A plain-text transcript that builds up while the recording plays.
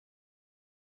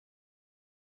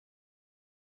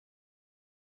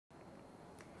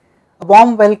A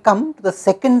warm welcome to the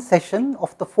second session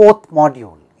of the fourth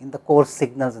module in the course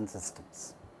Signals and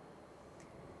Systems.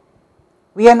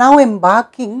 We are now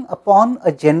embarking upon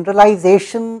a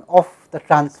generalization of the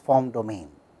transform domain.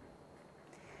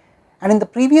 And in the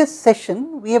previous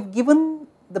session, we have given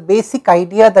the basic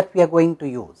idea that we are going to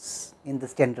use in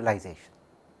this generalization.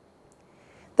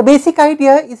 The basic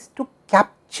idea is to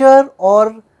capture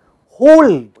or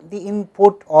hold the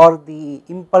input or the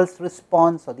impulse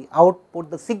response or the output,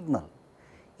 the signal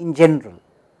in general,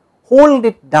 hold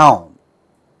it down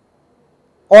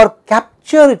or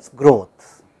capture its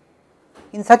growth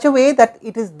in such a way that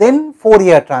it is then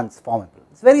Fourier transformable.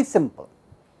 It is very simple.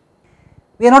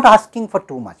 We are not asking for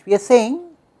too much. We are saying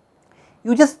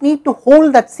you just need to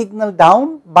hold that signal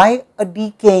down by a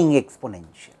decaying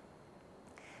exponential.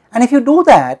 And if you do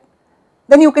that,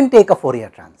 then you can take a Fourier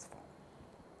transform.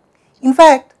 In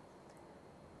fact,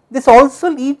 this also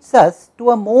leads us to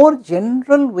a more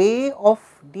general way of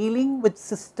dealing with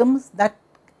systems that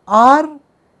are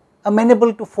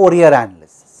amenable to Fourier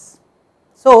analysis.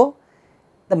 So,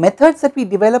 the methods that we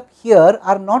develop here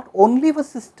are not only for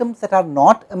systems that are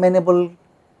not amenable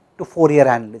to Fourier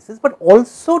analysis, but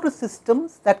also to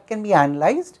systems that can be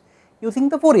analyzed using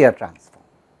the Fourier transform.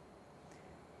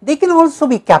 They can also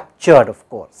be captured, of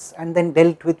course, and then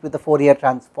dealt with the Fourier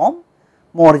transform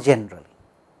more generally.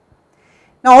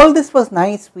 Now, all this was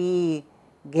nice. We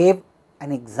gave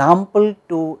an example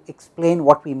to explain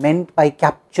what we meant by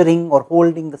capturing or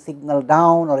holding the signal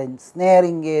down or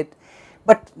ensnaring it,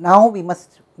 but now we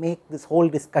must make this whole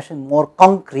discussion more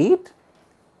concrete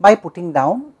by putting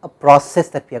down a process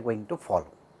that we are going to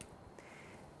follow.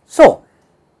 So,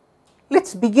 let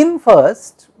us begin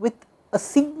first with a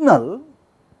signal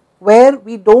where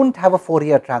we do not have a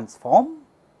Fourier transform.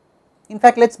 In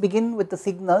fact, let us begin with the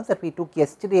signals that we took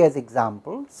yesterday as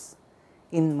examples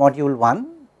in module 1,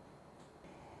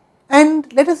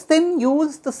 and let us then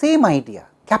use the same idea,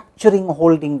 capturing,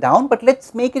 holding down, but let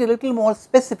us make it a little more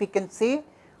specific and say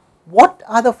what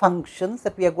are the functions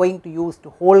that we are going to use to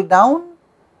hold down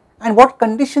and what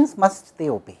conditions must they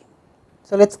obey.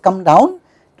 So, let us come down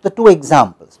to the two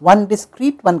examples, one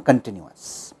discrete, one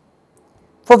continuous.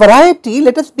 For variety,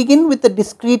 let us begin with the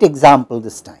discrete example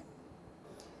this time.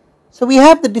 So, we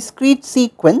have the discrete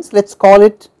sequence, let us call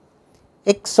it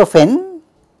x of n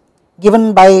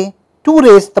given by 2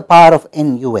 raised to the power of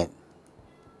n un.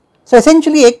 So,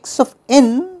 essentially x of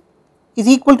n is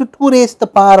equal to 2 raised to the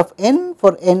power of n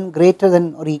for n greater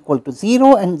than or equal to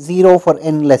 0 and 0 for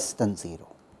n less than 0.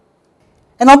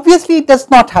 And obviously, it does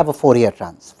not have a Fourier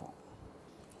transform.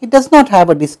 It does not have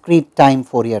a discrete time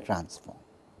Fourier transform.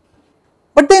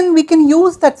 But then we can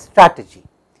use that strategy.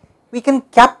 We can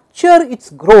capture its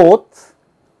growth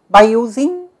by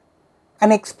using an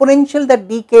exponential that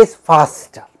decays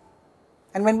faster.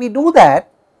 And when we do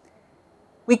that,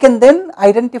 we can then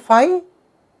identify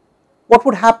what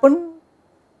would happen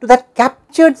to that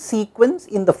captured sequence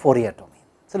in the Fourier domain.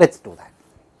 So, let us do that.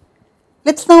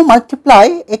 Let us now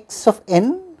multiply x of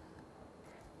n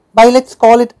by, let us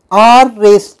call it r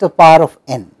raised to the power of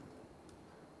n.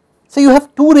 So, you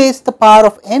have 2 raised to the power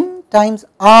of n times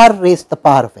r raised to the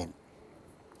power of n.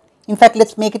 In fact, let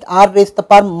us make it r raised to the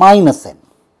power minus n.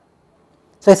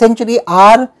 So, essentially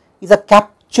r is a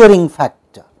capturing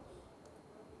factor.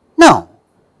 Now,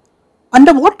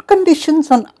 under what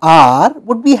conditions on r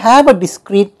would we have a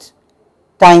discrete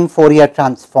time Fourier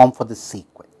transform for this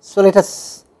sequence? So, let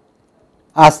us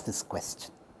ask this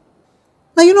question.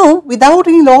 Now, you know, without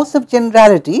any loss of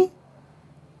generality,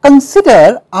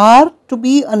 consider r to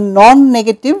be a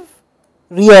non-negative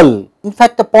real, in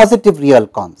fact a positive real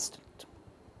constant.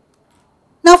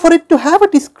 Now, for it to have a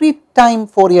discrete time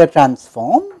Fourier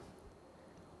transform,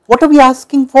 what are we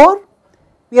asking for?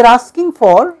 We are asking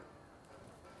for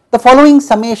the following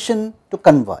summation to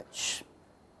converge.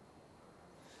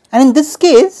 And in this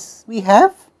case, we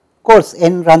have, of course,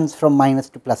 n runs from minus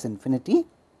to plus infinity.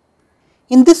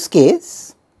 In this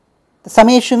case, the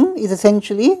summation is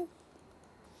essentially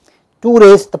 2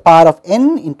 raised to the power of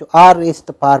n into r raised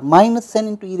to the power minus n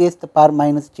into e raised to the power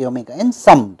minus j omega n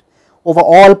summed over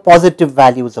all positive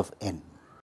values of n,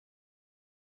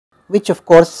 which of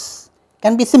course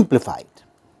can be simplified.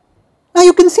 Now,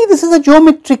 you can see this is a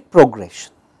geometric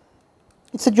progression.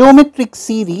 It is a geometric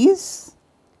series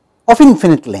of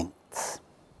infinite length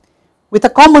with a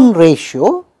common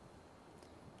ratio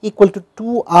equal to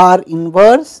 2r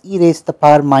inverse e raised to the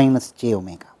power minus j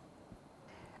omega.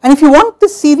 And if you want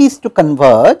this series to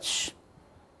converge,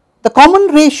 the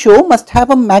common ratio must have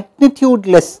a magnitude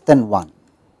less than 1.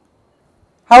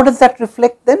 How does that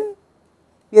reflect then?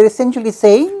 We are essentially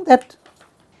saying that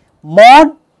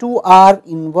mod 2r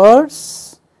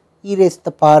inverse e raised to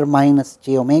the power minus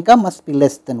j omega must be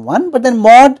less than 1, but then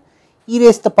mod e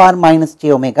raised to the power minus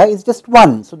j omega is just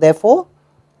 1. So, therefore,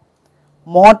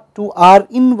 mod 2 r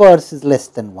inverse is less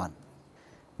than 1,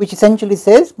 which essentially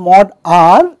says mod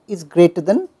r is greater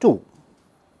than 2.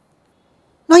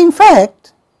 Now, in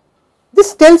fact,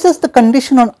 this tells us the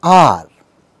condition on r,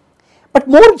 but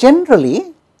more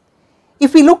generally,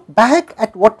 if we look back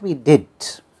at what we did,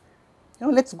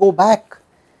 let us go back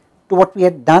to what we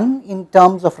had done in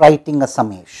terms of writing a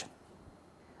summation.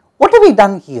 What have we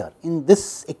done here in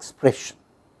this expression?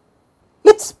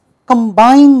 Let us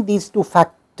combine these two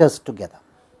factors together,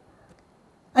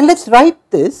 and let us write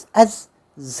this as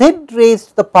z raised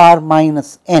to the power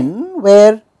minus n,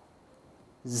 where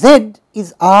z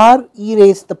is r e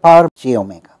raised to the power j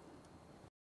omega.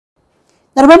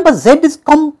 Now, remember, z is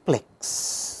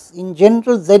complex. In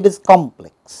general, z is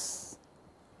complex,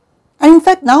 and in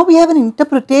fact, now we have an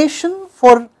interpretation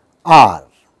for r.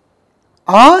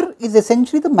 R is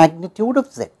essentially the magnitude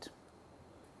of z.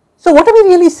 So, what are we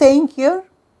really saying here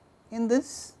in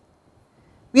this?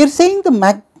 We are saying the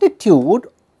magnitude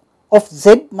of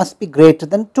z must be greater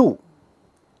than 2.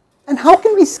 And how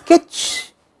can we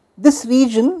sketch this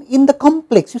region in the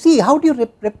complex? You see, how do you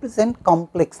represent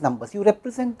complex numbers? You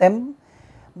represent them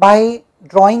by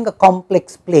drawing a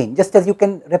complex plane. Just as you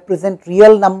can represent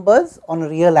real numbers on a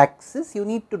real axis, you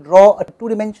need to draw a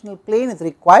two-dimensional plane is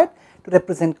required to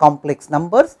represent complex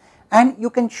numbers, and you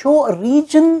can show a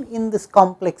region in this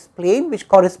complex plane which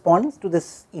corresponds to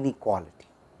this inequality.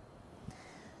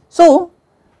 So,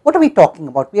 what are we talking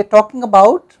about? We are talking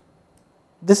about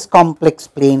this complex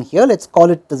plane here. Let us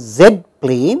call it the z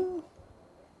plane.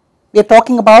 We are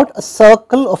talking about a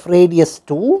circle of radius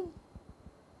 2,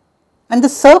 and the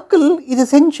circle is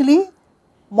essentially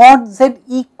mod z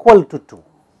equal to 2.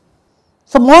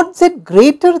 So, mod z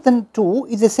greater than 2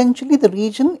 is essentially the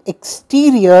region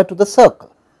exterior to the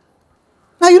circle.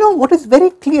 Now, what is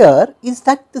very clear is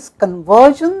that this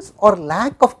convergence or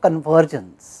lack of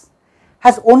convergence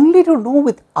has only to do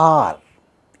with r,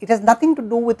 it has nothing to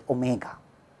do with omega.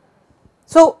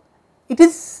 So, it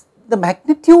is the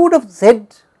magnitude of z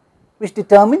which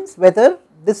determines whether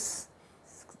this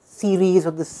series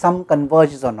or this sum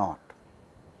converges or not.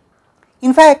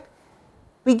 In fact,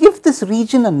 we give this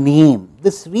region a name.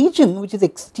 This region which is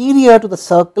exterior to the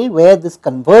circle where this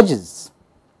converges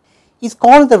is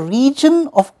called the region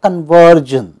of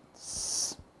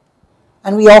convergence,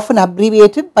 and we often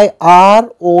abbreviate it by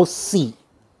ROC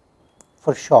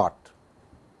for short.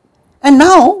 And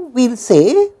now we will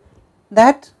say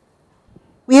that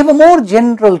we have a more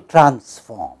general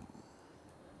transform.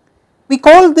 We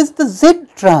call this the Z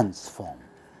transform.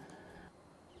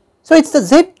 So, it is the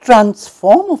Z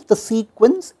transform of the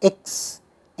sequence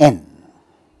xn,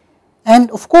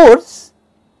 and of course,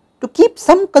 to keep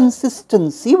some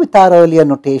consistency with our earlier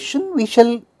notation, we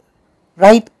shall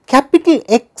write capital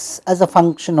X as a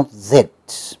function of Z,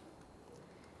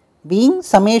 being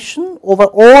summation over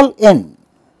all n,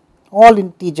 all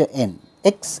integer n,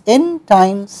 xn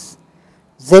times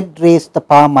z raised to the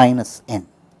power minus n.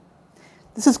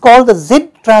 This is called the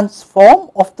Z transform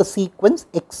of the sequence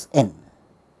xn.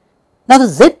 Now, the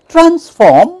Z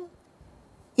transform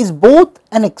is both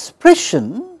an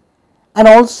expression and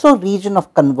also region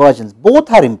of convergence.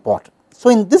 Both are important. So,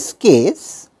 in this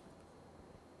case,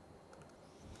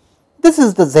 this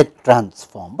is the Z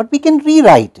transform, but we can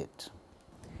rewrite it.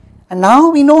 And now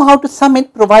we know how to sum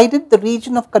it provided the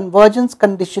region of convergence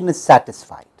condition is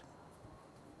satisfied.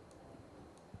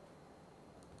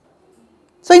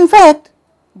 So, in fact,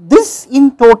 this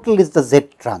in total is the Z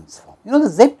transform. The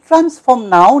Z transform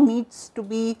now needs to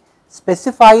be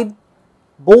specified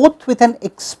both with an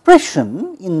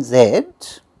expression in Z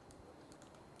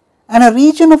and a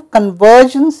region of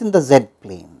convergence in the Z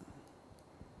plane.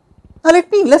 Now,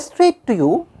 let me illustrate to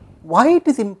you why it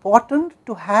is important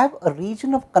to have a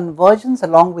region of convergence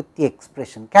along with the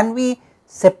expression. Can we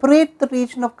separate the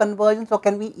region of convergence, or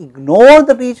can we ignore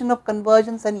the region of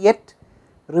convergence and yet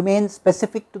remain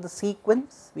specific to the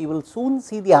sequence? We will soon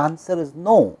see the answer is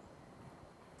no.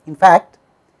 In fact,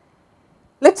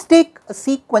 let us take a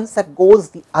sequence that goes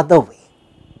the other way.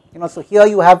 So here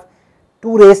you have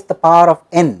 2 raised to the power of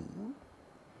n,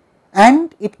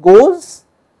 and it goes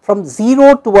from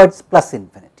 0 towards plus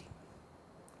infinity.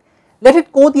 Let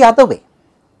it go the other way.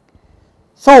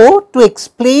 So, to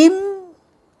explain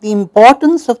the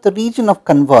importance of the region of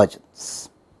convergence,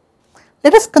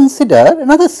 let us consider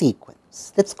another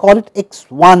sequence. Let us call it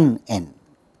x1n,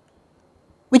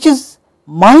 which is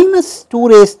minus 2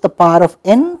 raised to the power of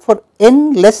n for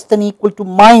n less than equal to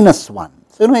minus 1.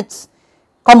 So, it is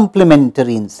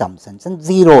complementary in some sense and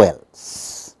 0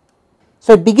 else.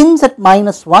 So, it begins at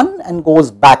minus 1 and goes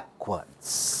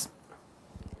backwards,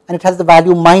 and it has the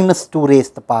value minus 2 raised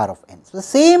to the power of n. So, the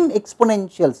same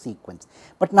exponential sequence,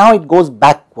 but now it goes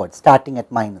backwards starting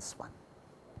at minus 1.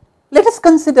 Let us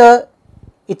consider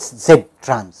its Z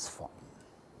transform.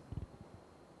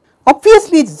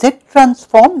 Obviously, its Z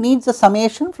transform needs a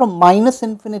summation from minus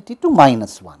infinity to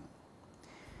minus 1,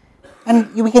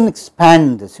 and we can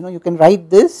expand this. You can write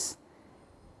this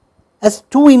as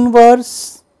 2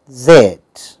 inverse Z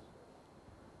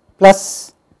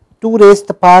plus 2 raised to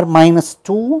the power minus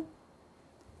 2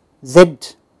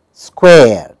 Z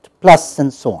squared plus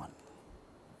and so on.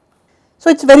 So,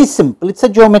 it is very simple, it is a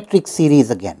geometric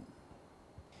series again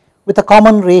with a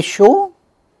common ratio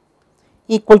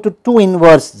equal to 2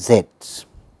 inverse Z,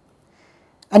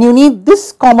 and you need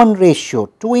this common ratio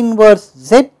 2 inverse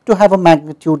Z to have a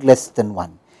magnitude less than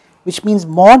 1, which means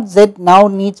mod Z now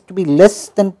needs to be less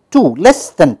than 2,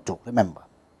 remember.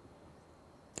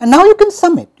 And now you can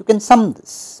sum it, you can sum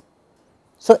this.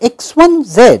 So, x1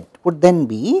 Z would then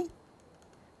be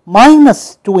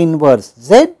minus 2 inverse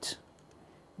Z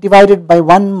divided by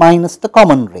 1 minus the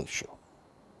common ratio,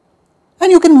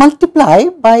 and you can multiply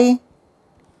by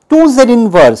 2 Z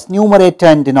inverse numerator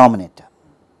and denominator,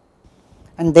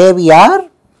 and there we are.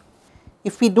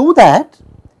 If we do that,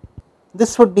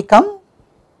 this would become,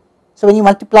 so when you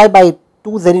multiply by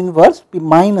 2 Z inverse, it would be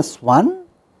minus 1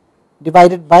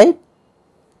 divided by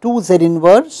 2 Z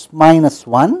inverse minus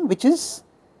 1, which is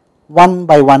 1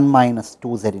 by 1 minus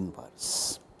 2 Z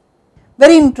inverse.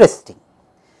 Very interesting.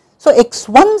 So,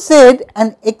 x1 Z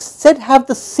and xz have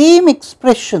the same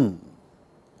expression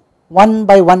 1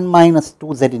 by 1 minus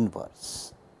 2 Z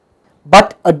inverse,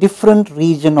 but a different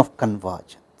region of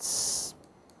convergence.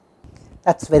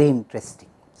 That is very interesting.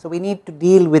 So, we need to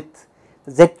deal with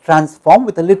the Z transform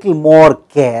with a little more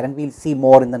care, and we will see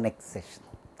more in the next session.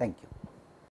 Thank you.